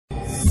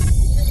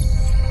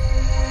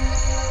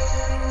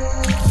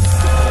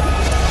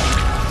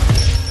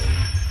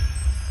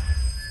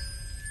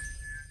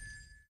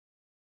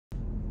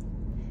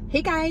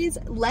Hey guys,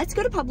 let's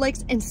go to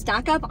Publix and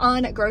stock up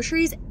on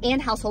groceries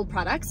and household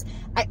products.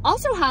 I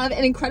also have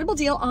an incredible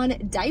deal on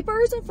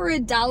diapers for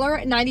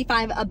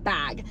 $1.95 a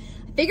bag.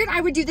 Figured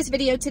I would do this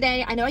video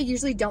today. I know I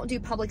usually don't do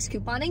Publix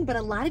couponing, but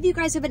a lot of you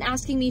guys have been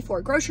asking me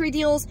for grocery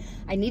deals.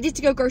 I needed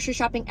to go grocery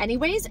shopping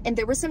anyways, and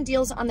there were some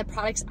deals on the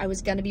products I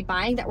was gonna be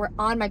buying that were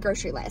on my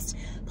grocery list.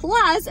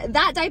 Plus,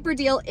 that diaper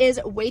deal is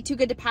way too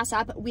good to pass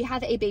up. We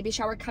have a baby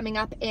shower coming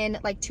up in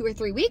like 2 or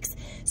 3 weeks.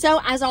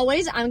 So as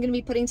always, I'm gonna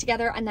be putting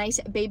together a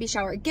nice baby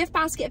shower gift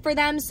basket for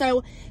them.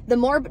 So the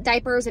more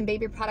diapers and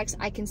baby products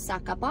I can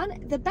stock up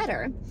on, the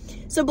better.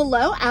 So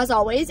below, as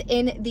always,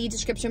 in the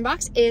description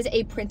box is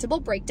a printable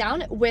breakdown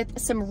with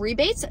some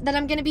rebates that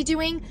I'm gonna be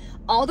doing,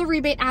 all the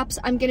rebate apps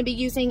I'm gonna be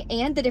using,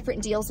 and the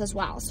different deals as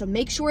well. So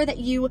make sure that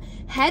you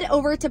head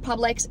over to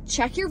Publix,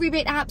 check your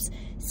rebate apps,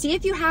 see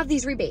if you have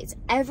these rebates.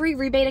 Every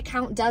rebate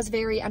account does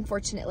vary,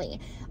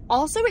 unfortunately.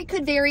 Also, it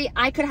could vary.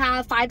 I could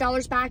have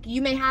 $5 back,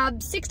 you may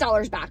have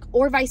 $6 back,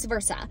 or vice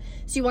versa.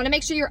 So you wanna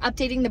make sure you're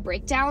updating the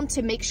breakdown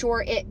to make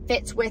sure it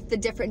fits with the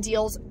different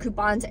deals,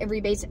 coupons, and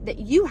rebates that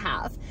you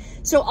have.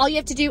 So all you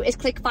have to do is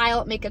click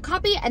File, make a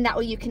copy, and that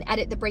way you can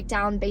edit the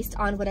breakdown based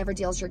on whatever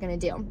deals you're gonna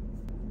do.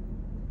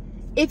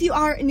 If you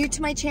are new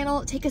to my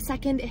channel, take a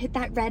second, hit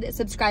that red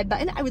subscribe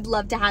button. I would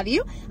love to have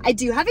you. I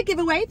do have a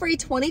giveaway for a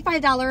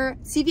 $25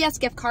 CVS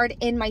gift card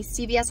in my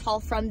CVS haul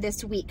from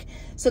this week.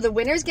 So the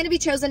winner is gonna be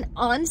chosen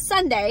on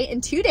Sunday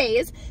in 2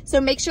 days. So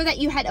make sure that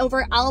you head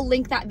over. I'll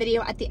link that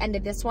video at the end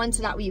of this one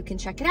so that way you can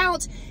check it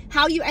out.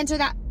 How you enter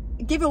that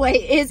giveaway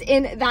is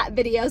in that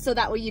video, so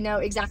that way you know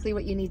exactly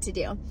what you need to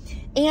do.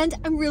 And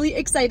I'm really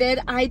excited.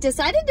 I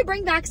decided to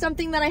bring back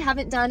something that I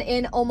haven't done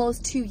in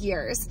almost 2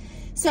 years.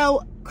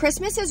 So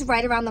Christmas is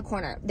right around the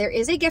corner. There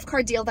is a gift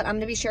card deal that I'm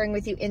gonna be sharing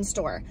with you in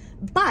store,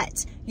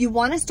 but you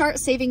wanna start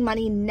saving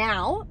money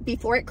now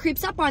before it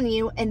creeps up on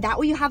you, and that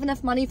way you have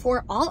enough money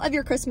for all of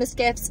your Christmas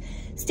gifts.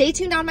 Stay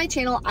tuned on my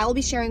channel. I will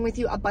be sharing with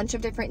you a bunch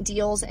of different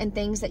deals and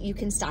things that you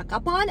can stock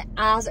up on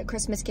as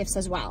Christmas gifts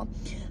as well.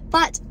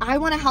 But I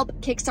wanna help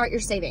kickstart your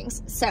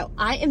savings. So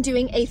I am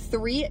doing a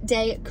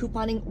 3-day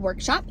couponing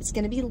workshop. It's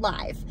gonna be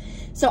live.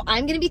 So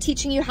I'm gonna be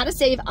teaching you how to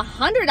save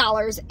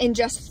 $100 in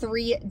just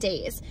 3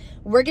 days.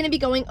 We're gonna be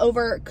going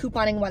over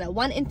couponing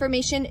 101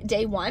 information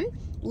day 1,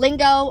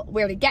 lingo,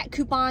 where to get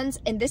coupons,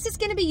 and this is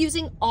gonna be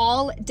using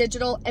all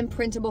digital and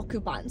printable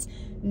coupons.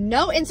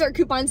 No insert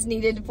coupons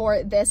needed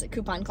for this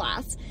coupon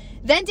class.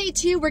 Then day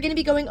 2, we're gonna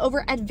be going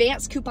over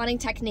advanced couponing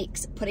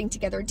techniques, putting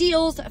together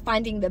deals,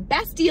 finding the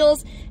best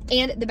deals,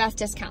 and the best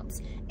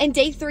discounts. And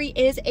day 3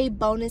 is a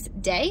bonus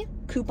day,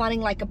 couponing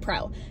like a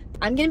pro.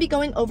 I'm gonna be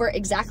going over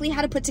exactly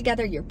how to put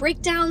together your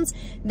breakdowns.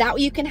 That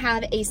way you can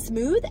have a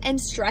smooth and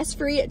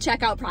stress-free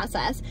checkout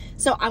process.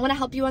 So I wanna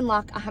help you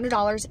unlock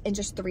 $100 in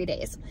just 3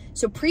 days.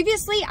 So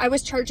previously I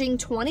was charging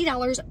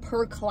 $20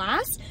 per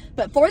class,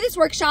 but for this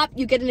workshop,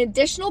 you get an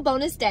additional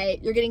bonus day.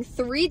 You're getting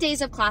 3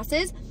 days of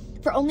classes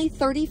for only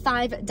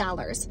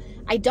 $35.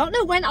 I don't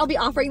know when I'll be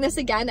offering this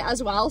again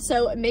as well,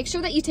 so make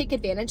sure that you take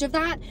advantage of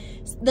that.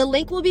 The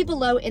link will be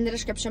below in the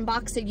description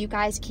box so you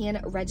guys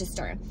can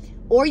register.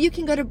 Or you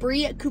can go to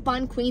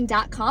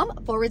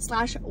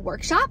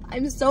briecouponqueen.com/workshop.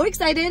 I'm so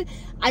excited.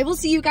 I will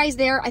see you guys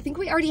there. I think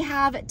we already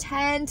have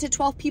 10 to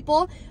 12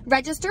 people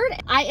registered.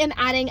 I am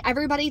adding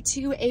everybody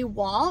to a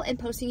wall and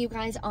posting you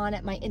guys on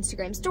my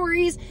Instagram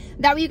stories.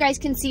 That way you guys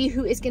can see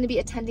who is gonna be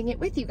attending it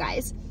with you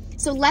guys.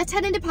 So let's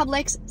head into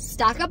Publix,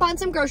 stock up on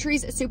some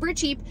groceries super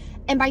cheap.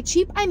 And by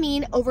cheap, I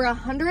mean over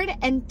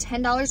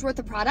 $110 worth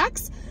of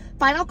products.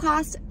 Final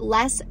cost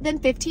less than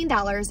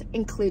 $15,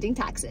 including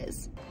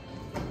taxes.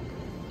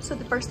 So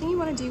the first thing you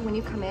wanna do when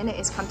you come in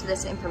is come to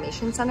this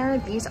information center.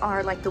 These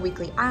are like the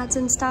weekly ads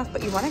and stuff,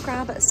 but you wanna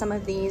grab some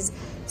of these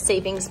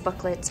savings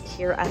booklets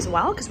here as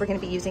well, because we're gonna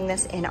be using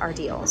this in our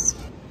deals.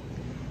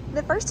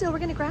 The first deal we're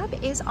gonna grab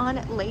is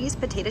on Lay's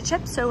potato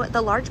chips. So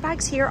the large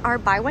bags here are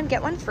buy one,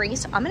 get one free.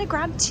 So I'm gonna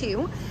grab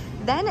 2.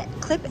 Then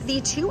clip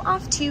the 2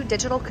 off 2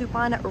 digital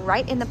coupon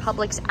right in the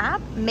Publix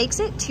app.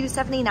 Makes it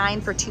 $2.79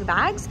 for 2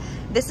 bags.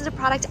 This is a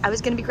product I was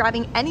gonna be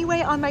grabbing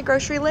anyway on my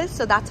grocery list,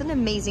 so that's an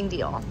amazing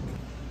deal.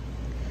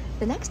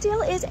 The next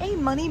deal is a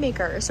money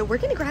maker. So we're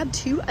gonna grab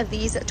 2 of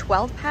these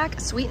 12-pack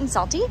sweet and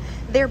salty.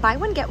 They're buy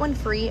one, get one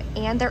free,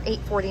 and they're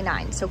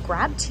 $8.49. So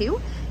grab 2.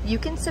 You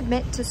can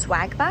submit to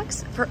Swag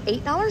Bucks for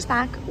 $8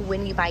 back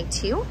when you buy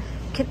 2. You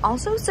can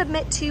also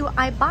submit to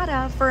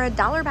Ibotta for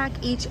 $1 back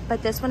each,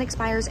 but this one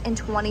expires in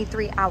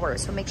 23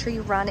 hours. So make sure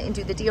you run and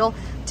do the deal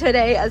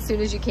today as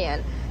soon as you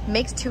can.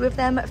 Makes 2 of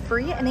them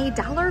free and a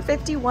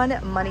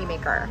 $1.51 money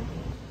maker.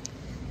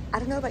 I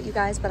don't know about you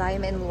guys, but I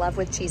am in love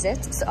with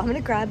Cheez-Its. So I'm gonna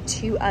grab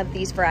 2 of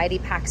these variety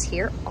packs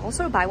here.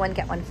 Also buy one,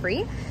 get one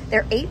free.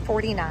 They're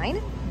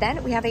 $8.49.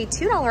 Then we have a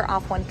 $2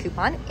 off 1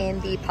 coupon in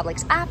the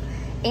Publix app.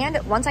 And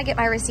once I get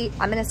my receipt,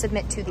 I'm gonna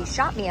submit to the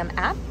Shop Miam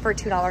app for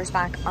 $2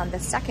 back on the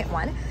second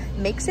one.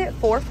 Makes it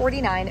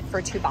 $4.49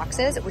 for 2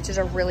 boxes, which is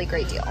a really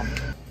great deal.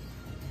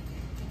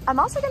 I'm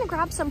also gonna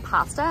grab some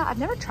pasta. I've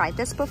never tried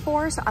this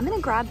before, so I'm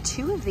gonna grab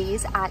 2 of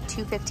these at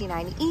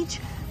 $2.59 each.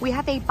 We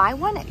have a buy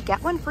one,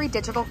 get one free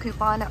digital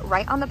coupon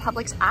right on the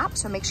Publix app,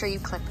 so make sure you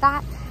click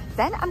that.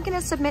 Then I'm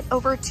gonna submit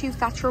over to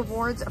Fetch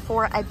Rewards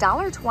for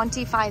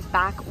 $1.25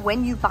 back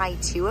when you buy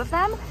 2 of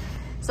them.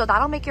 So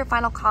that'll make your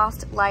final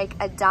cost like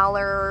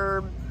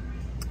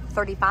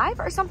 $1.35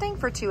 or something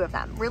for 2 of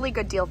them. Really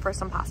good deal for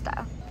some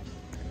pasta.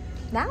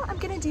 Now I'm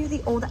gonna do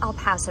the Old El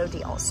Paso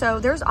deal. So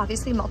there's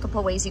obviously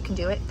multiple ways you can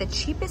do it. The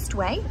cheapest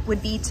way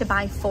would be to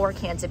buy 4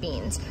 cans of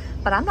beans,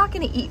 but I'm not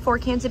gonna eat 4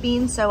 cans of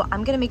beans, so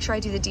I'm gonna make sure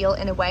I do the deal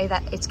in a way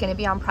that it's gonna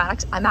be on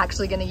products I'm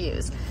actually gonna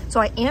use.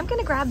 So I am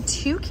gonna grab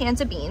 2 cans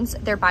of beans.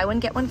 They're buy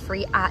one, get one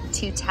free at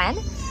 $2.10.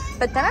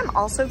 But then I'm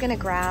also gonna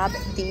grab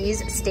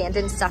these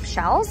stand-in stuffed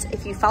shells.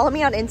 If you follow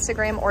me on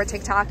Instagram or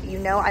TikTok, you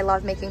know I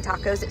love making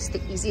tacos. It's the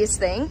easiest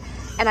thing.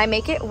 And I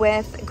make it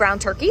with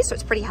ground turkey, so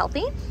it's pretty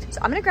healthy. So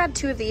I'm gonna grab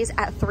 2 of these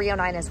at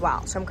 $3.09 as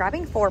well. So I'm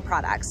grabbing 4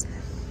 products.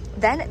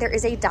 Then there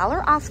is a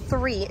 $1 off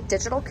 3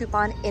 digital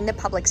coupon in the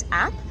Publix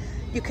app.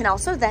 You can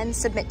also then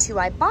submit to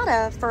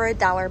Ibotta for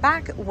 $1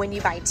 back when you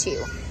buy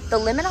 2. The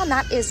limit on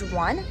that is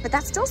 1, but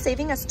that's still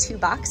saving us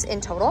 $2 in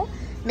total.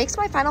 Makes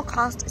my final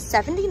cost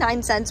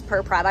 79 cents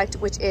per product,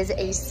 which is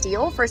a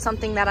steal for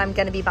something that I'm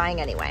gonna be buying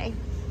anyway.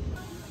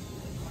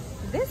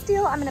 This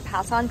deal I'm gonna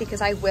pass on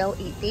because I will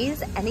eat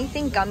these.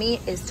 Anything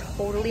gummy is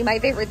totally my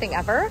favorite thing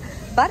ever,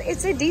 but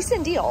it's a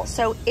decent deal.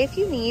 So if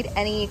you need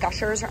any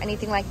Gushers or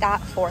anything like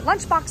that for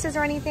lunch boxes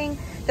or anything,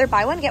 they're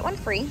buy one, get one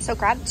free. So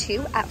grab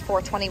 2 at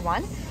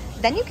 $4.21.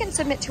 Then you can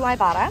submit to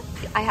Ibotta.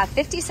 I have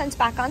 50 cents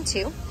back on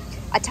 2,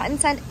 a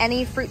 10-cent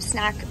any fruit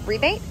snack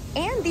rebate,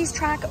 and these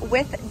track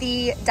with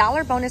the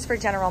 $1 bonus for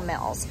General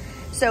Mills.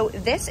 So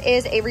this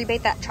is a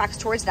rebate that tracks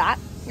towards that.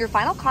 Your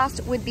final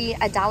cost would be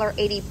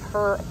 $1.80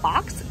 per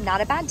box,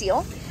 not a bad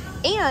deal.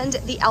 And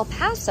the El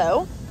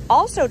Paso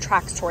also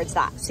tracks towards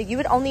that. So you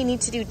would only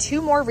need to do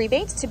 2 more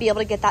rebates to be able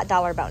to get that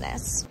 $1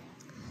 bonus.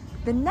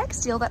 The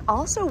next deal that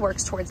also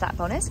works towards that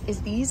bonus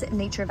is these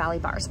Nature Valley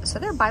bars. So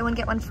they're buy one,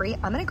 get one free.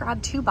 I'm gonna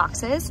grab 2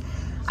 boxes.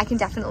 I can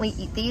definitely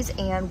eat these,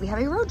 and we have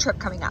a road trip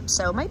coming up,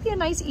 so it might be a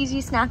nice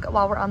easy snack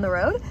while we're on the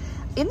road.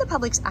 In the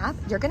Publix app,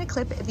 you're gonna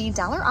clip the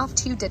 $1 off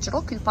 2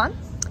 digital coupon.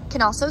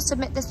 Can also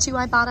submit this to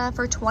Ibotta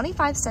for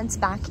 25 cents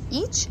back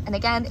each, and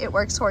again, it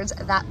works towards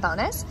that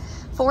bonus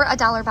for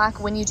 $1 back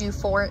when you do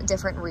 4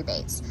 different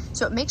rebates.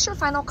 So it makes your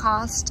final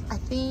cost, I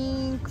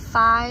think,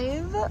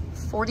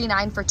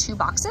 $5.49 for 2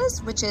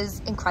 boxes, which is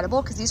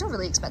incredible because these are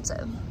really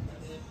expensive.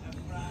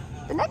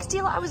 The next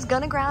deal I was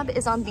gonna grab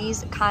is on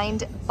these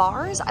kind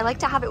bars. I like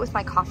to have it with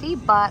my coffee,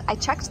 but I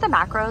checked the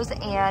macros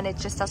and it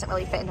just doesn't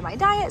really fit into my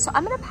diet, so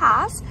I'm gonna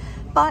pass,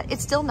 but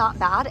it's still not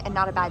bad and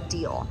not a bad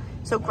deal.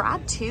 So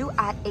grab 2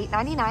 at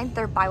 $8.99.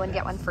 They're buy one,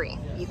 get one free.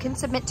 You can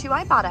submit to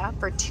Ibotta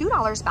for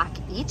 $2 back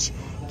each,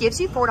 gives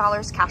you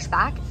 $4 cash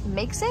back,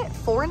 makes it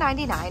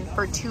 $4.99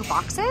 for 2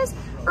 boxes,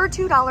 or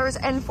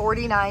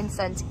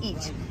 $2.49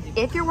 each.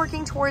 If you're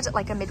working towards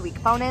like a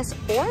midweek bonus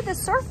or the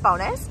surf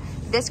bonus,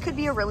 this could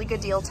be a really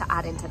good deal to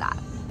add into that.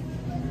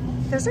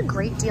 There's a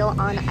great deal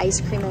on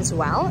ice cream as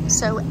well.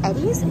 So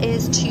Eddie's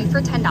is 2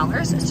 for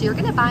 $10. So you're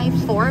gonna buy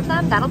 4 of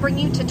them. That'll bring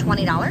you to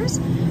 $20.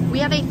 We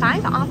have a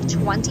 5 off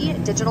 20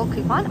 digital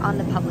coupon on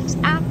the Publix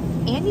app,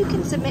 and you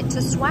can submit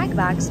to Swag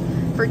Bucks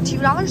for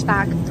 $2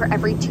 back for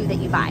every 2 that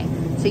you buy.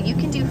 So you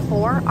can do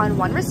 4 on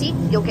 1 receipt.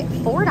 You'll get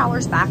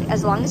 $4 back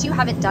as long as you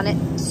haven't done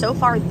it so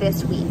far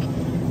this week.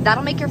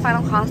 That'll make your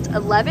final cost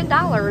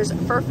 $11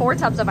 for 4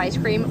 tubs of ice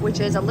cream, which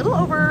is a little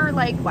over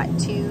like what,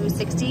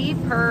 $2.60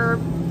 per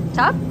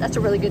tub? That's a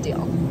really good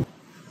deal.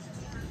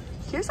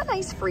 Here's a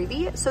nice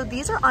freebie. So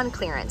these are on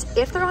clearance.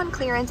 If they're on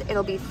clearance,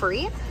 it'll be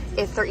free.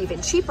 If they're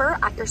even cheaper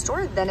at your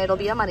store, then it'll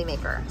be a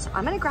moneymaker. So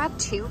I'm gonna grab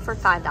 2 for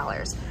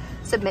 $5.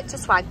 Submit to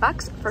Swag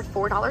Bucks for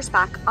 $4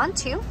 back on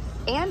 2,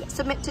 and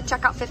submit to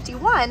Checkout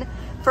 51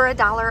 for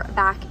 $1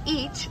 back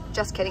each.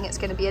 Just kidding, it's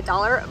gonna be a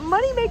 $1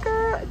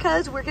 moneymaker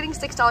because we're getting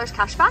 $6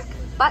 cash back,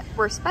 but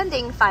we're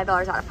spending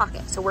 $5 out of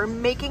pocket. So we're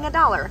making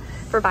 $1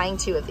 for buying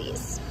 2 of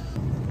these.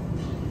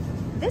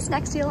 This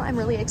next deal I'm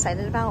really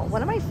excited about.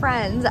 One of my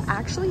friends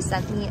actually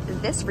sent me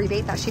this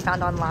rebate that she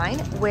found online,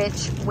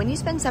 which when you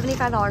spend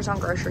 $75 on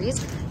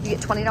groceries, you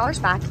get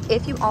 $20 back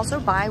if you also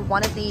buy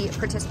one of the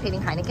participating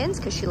Heinekens,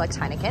 because she likes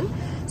Heineken.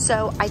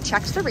 So I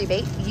checked the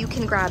rebate. You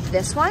can grab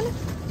this one.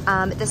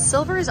 The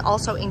silver is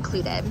also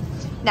included.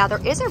 Now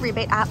there is a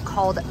rebate app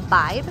called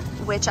Vibe,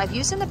 which I've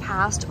used in the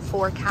past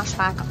for cash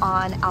back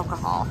on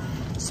alcohol.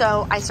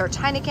 So I search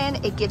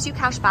Heineken, it gives you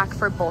cash back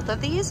for both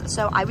of these.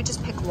 So I would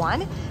just pick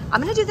one.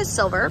 I'm gonna do the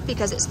silver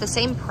because it's the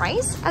same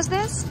price as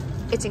this.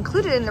 It's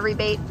included in the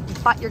rebate,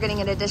 but you're getting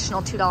an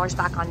additional $2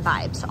 back on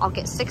Vibe. So I'll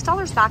get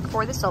 $6 back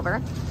for the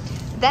silver.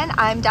 Then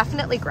I'm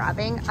definitely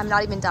grabbing, I'm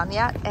not even done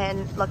yet,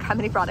 and look how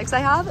many products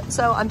I have.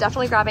 So I'm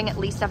definitely grabbing at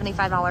least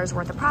 $75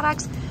 worth of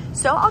products.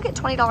 So I'll get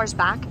 $20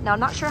 back. Now I'm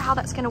not sure how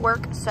that's gonna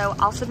work, so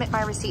I'll submit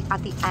my receipt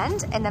at the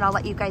end, and then I'll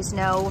let you guys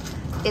know,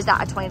 is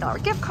that a $20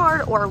 gift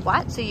card or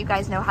what? So you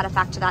guys know how to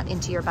factor that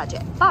into your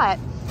budget. But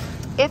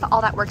if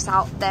all that works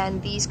out,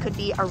 then these could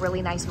be a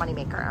really nice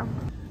moneymaker.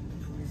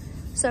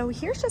 So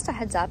here's just a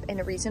heads up and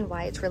a reason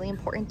why it's really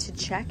important to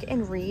check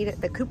and read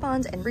the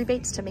coupons and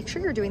rebates to make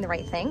sure you're doing the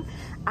right thing.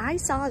 I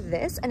saw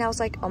this and I was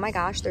like, oh my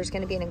gosh, there's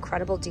gonna be an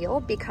incredible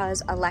deal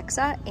because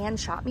Alexa and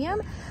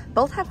Shopmium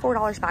both have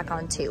 $4 back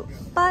on too,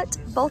 but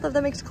both of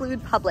them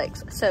exclude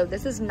Publix. So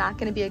this is not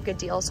gonna be a good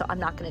deal, so I'm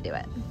not gonna do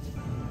it.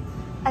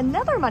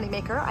 Another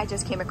moneymaker I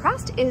just came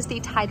across is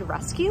the Tide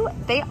Rescue.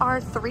 They are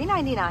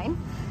 $3.99.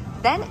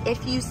 Then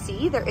if you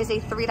see, there is a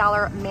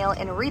 $3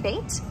 mail-in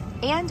rebate,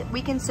 and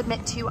we can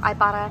submit to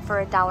Ibotta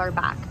for $1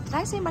 back. Did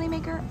I say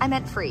moneymaker? I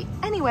meant free.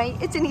 Anyway,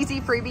 it's an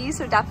easy freebie,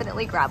 so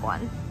definitely grab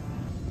one.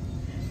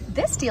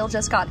 This deal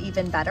just got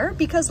even better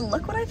because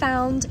look what I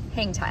found,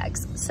 hang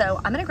tags. So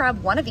I'm gonna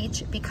grab one of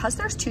each because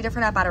there's 2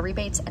 different Ibotta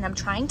rebates and I'm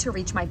trying to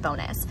reach my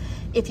bonus.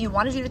 If you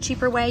wanna do the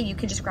cheaper way, you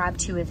can just grab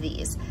 2 of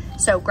these.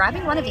 So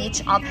grabbing one of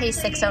each, I'll pay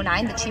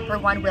 $6.09, the cheaper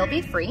one will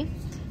be free.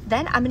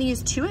 Then I'm gonna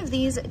use 2 of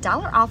these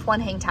 $1 off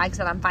 1 hang tags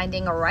that I'm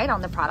finding right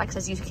on the products.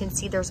 As you can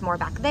see, there's more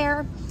back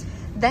there.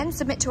 Then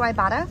submit to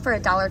Ibotta for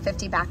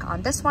 $1.50 back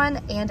on this one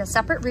and a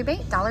separate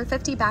rebate,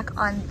 $1.50 back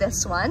on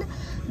this one.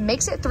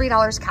 Makes it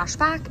 $3 cash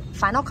back.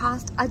 Final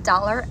cost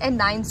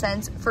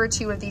 $1.09 for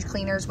 2 of these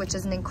cleaners, which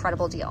is an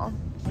incredible deal.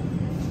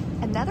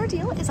 Another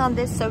deal is on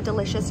this So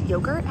Delicious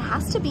yogurt. It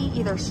has to be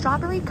either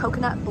strawberry,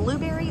 coconut,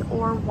 blueberry,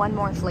 or one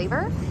more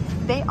flavor.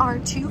 They are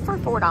 2 for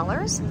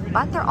 $4,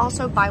 but they're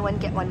also buy one,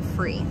 get one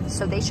free.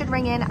 So they should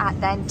ring in at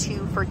then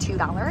 2 for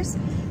 $2.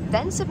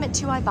 Then submit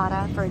to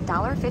Ibotta for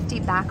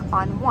 $1.50 back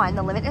on one.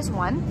 The limit is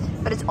 1,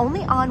 but it's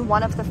only on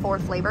 1 of the 4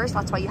 flavors.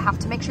 That's why you have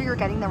to make sure you're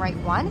getting the right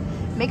one.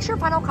 Make sure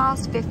final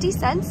cost 50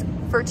 cents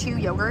for 2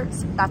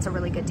 yogurts. That's a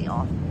really good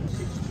deal.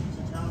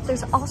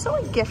 There's also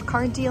a gift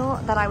card deal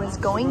that I was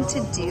going to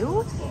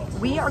do.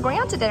 We are going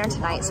out to dinner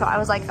tonight, so I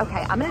was like,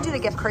 okay, I'm gonna do the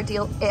gift card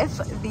deal if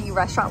the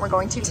restaurant we're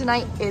going to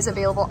tonight is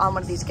available on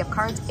one of these gift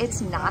cards.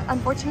 It's not,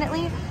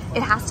 unfortunately.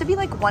 It has to be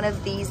like one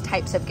of these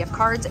types of gift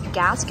cards.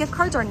 Gas gift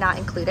cards are not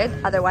included,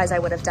 otherwise I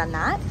would have done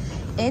that.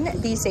 In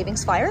the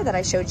savings flyer that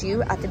I showed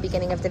you at the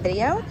beginning of the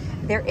video,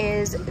 there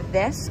is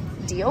this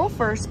deal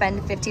for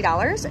spend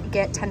 $50,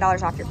 get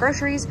 $10 off your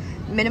groceries.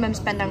 Minimum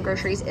spend on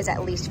groceries is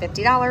at least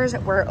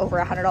 $50. We're over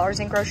 $100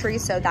 in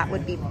groceries, so that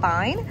would be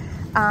fine.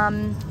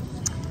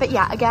 But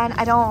yeah, again,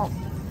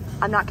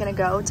 I'm not gonna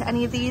go to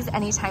any of these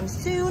anytime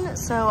soon,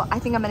 so I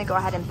think I'm gonna go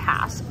ahead and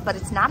pass. But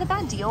it's not a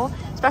bad deal,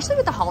 especially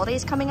with the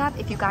holidays coming up.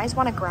 If you guys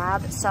wanna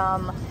grab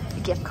some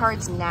gift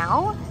cards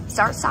now,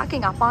 start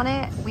stocking up on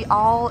it. We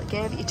all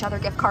give each other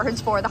gift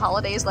cards for the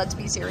holidays, let's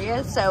be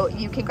serious. So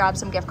you can grab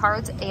some gift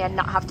cards and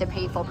not have to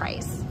pay full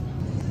price.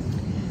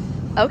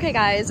 Okay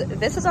guys,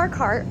 this is our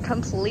cart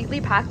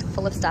completely packed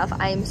full of stuff.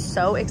 I am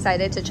so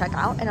excited to check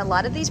out, and a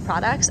lot of these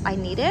products I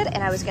needed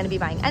and I was gonna be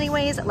buying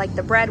anyways, like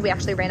the bread we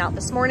actually ran out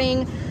this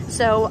morning.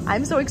 So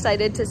I'm so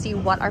excited to see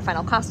what our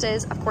final cost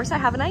is. Of course I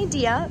have an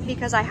idea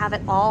because I have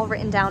it all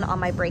written down on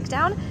my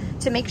breakdown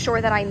to make sure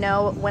that I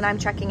know when I'm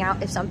checking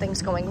out if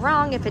something's going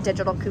wrong, if a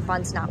digital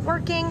coupon's not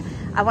working.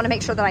 I wanna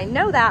make sure that I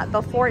know that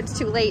before it's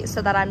too late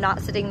so that I'm not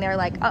sitting there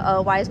like,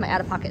 uh-oh, why is my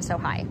out-of-pocket so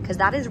high? Because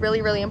that is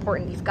really, really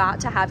important. You've got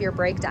to have your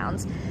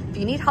breakdowns. If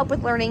you need help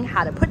with learning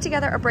how to put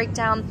together a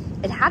breakdown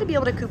and how to be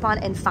able to coupon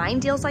and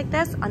find deals like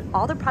this on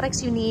all the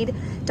products you need,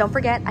 don't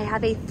forget I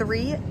have a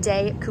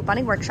 3-day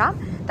couponing workshop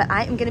that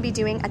I am gonna be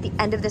doing at the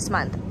end of this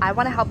month. I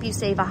wanna help you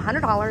save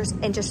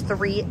 $100 in just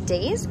 3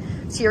 days.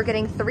 So you're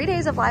getting 3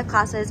 days of live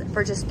classes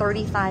for just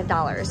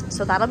 $35.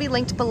 So that'll be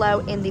linked below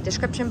in the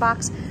description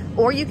box,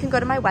 or you can go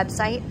to my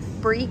website,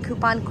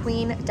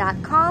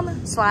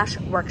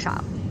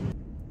 briecouponqueen.com/workshop.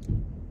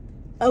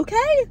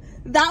 Okay,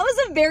 that was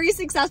a very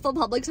successful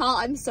Publix haul.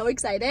 I'm so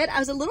excited. I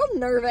was a little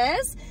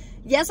nervous.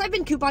 Yes, I've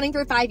been couponing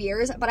for 5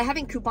 years, but I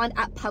haven't couponed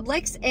at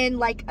Publix in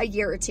like a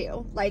year or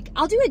 2. Like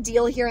I'll do a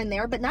deal here and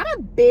there, but not a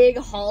big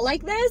haul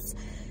like this.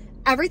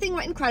 Everything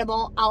went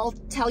incredible. I'll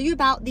tell you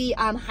about the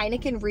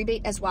Heineken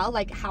rebate as well,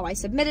 like how I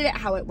submitted it,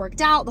 how it worked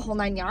out, the whole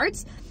 9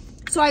 yards.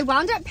 So I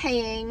wound up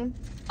paying,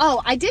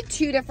 oh, I did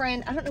 2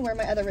 different, I don't know where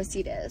my other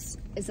receipt is.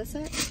 Is this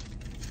it?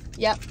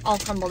 Yep, all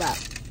crumbled up.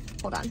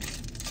 Hold on.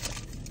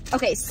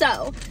 Okay,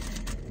 so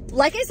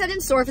like I said in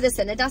store for the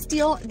Cinedust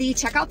deal, the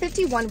checkout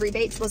 51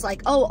 rebates was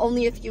like, oh,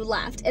 only a few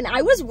left. And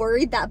I was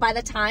worried that by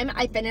the time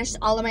I finished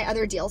all of my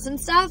other deals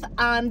and stuff,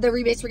 the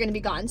rebates were gonna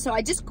be gone. So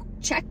I just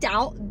checked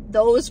out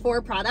those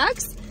 4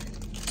 products.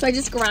 So I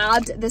just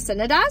grabbed the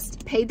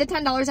Cinedust, paid the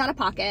 $10 out of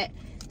pocket,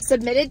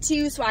 submitted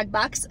to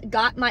Swagbucks,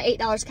 got my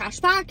 $8 cash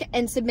back,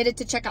 and submitted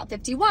to checkout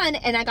 51,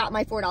 and I got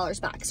my $4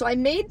 back. So I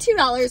made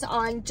 $2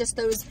 on just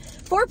those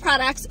 4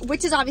 products,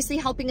 which is obviously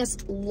helping us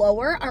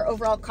lower our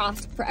overall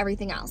cost for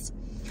everything else.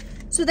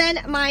 So then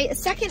my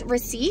second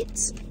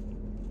receipt,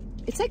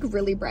 it's like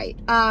really bright.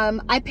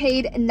 I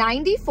paid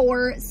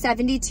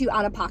 $94.72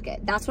 out of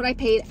pocket. That's what I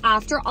paid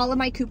after all of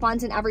my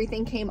coupons and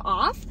everything came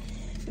off.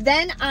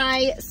 Then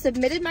I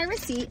submitted my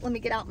receipt. Let me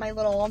get out my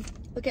little,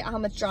 look at how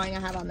much drawing I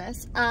have on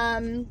this.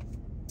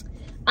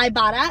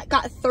 Ibotta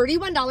got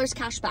 $31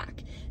 cash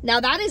back. Now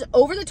that is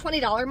over the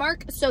 $20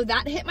 mark, so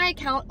that hit my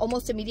account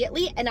almost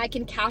immediately, and I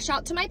can cash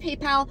out to my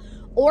PayPal,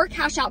 or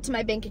cash out to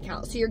my bank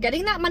account. So you're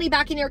getting that money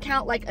back in your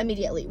account like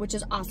immediately, which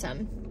is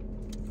awesome.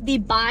 The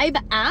Vibe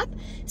app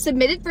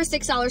submitted for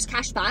 $6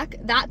 cash back.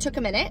 That took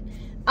a minute.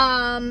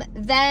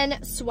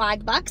 Then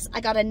Swag Bucks,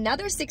 I got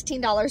another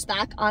 $16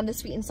 back on the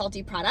sweet and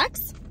salty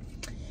products.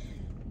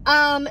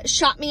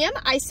 Shopmium,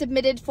 I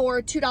submitted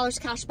for $2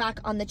 cash back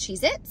on the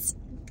Cheez-Its.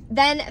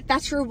 Then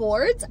Fetch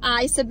Rewards,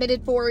 I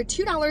submitted for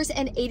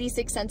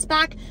 $2.86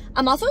 back.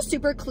 I'm also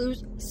super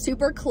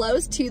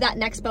close to that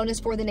next bonus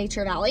for the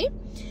Nature Valley.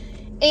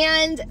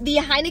 And the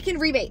Heineken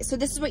rebate. So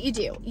this is what you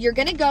do. You're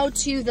gonna go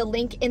to the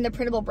link in the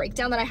printable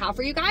breakdown that I have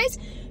for you guys.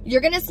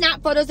 You're gonna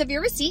snap photos of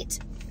your receipt.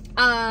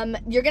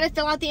 You're gonna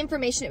fill out the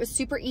information. It was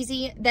super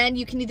easy. Then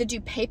you can either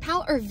do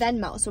PayPal or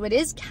Venmo. So it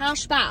is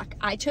cash back.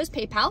 I chose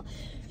PayPal.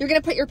 You're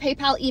gonna put your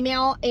PayPal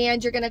email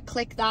and you're gonna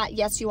click that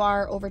yes, you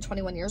are over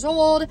 21 years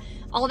old,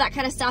 all that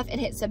kind of stuff, and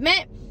hit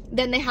submit.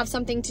 Then they have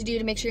something to do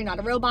to make sure you're not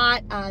a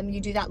robot.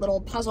 You do that little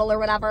puzzle or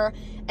whatever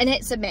and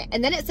hit submit.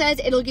 And then it says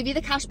it'll give you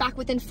the cash back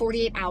within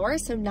 48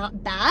 hours, so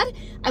not bad.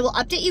 I will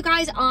update you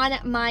guys on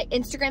my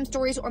Instagram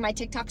stories or my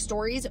TikTok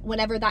stories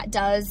whenever that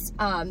does,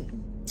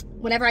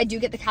 whenever I do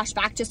get the cash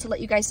back, just to let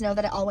you guys know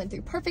that it all went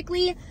through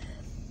perfectly.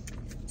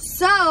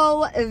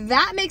 So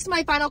that makes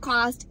my final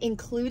cost,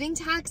 including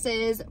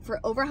taxes,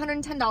 for over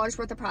 $110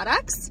 worth of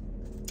products,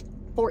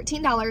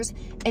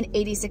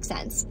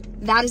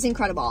 $14.86. That is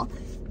incredible.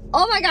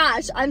 Oh my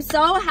gosh, I'm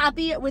so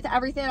happy with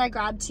everything I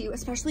grabbed too,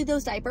 especially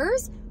those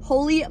diapers.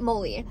 Holy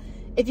moly.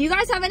 If you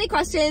guys have any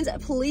questions,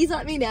 please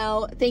let me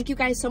know. Thank you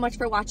guys so much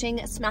for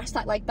watching. Smash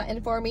that like button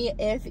for me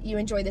if you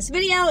enjoyed this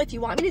video. If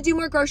you want me to do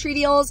more grocery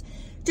deals,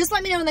 just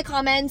let me know in the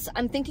comments.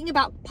 I'm thinking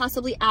about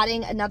possibly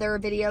adding another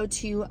video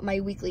to my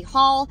weekly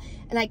haul.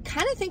 And I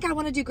kind of think I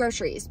want to do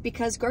groceries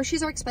because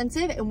groceries are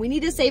expensive and we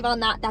need to save on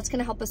that. That's going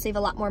to help us save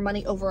a lot more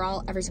money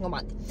overall every single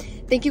month.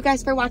 Thank you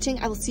guys for watching.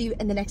 I will see you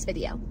in the next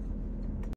video.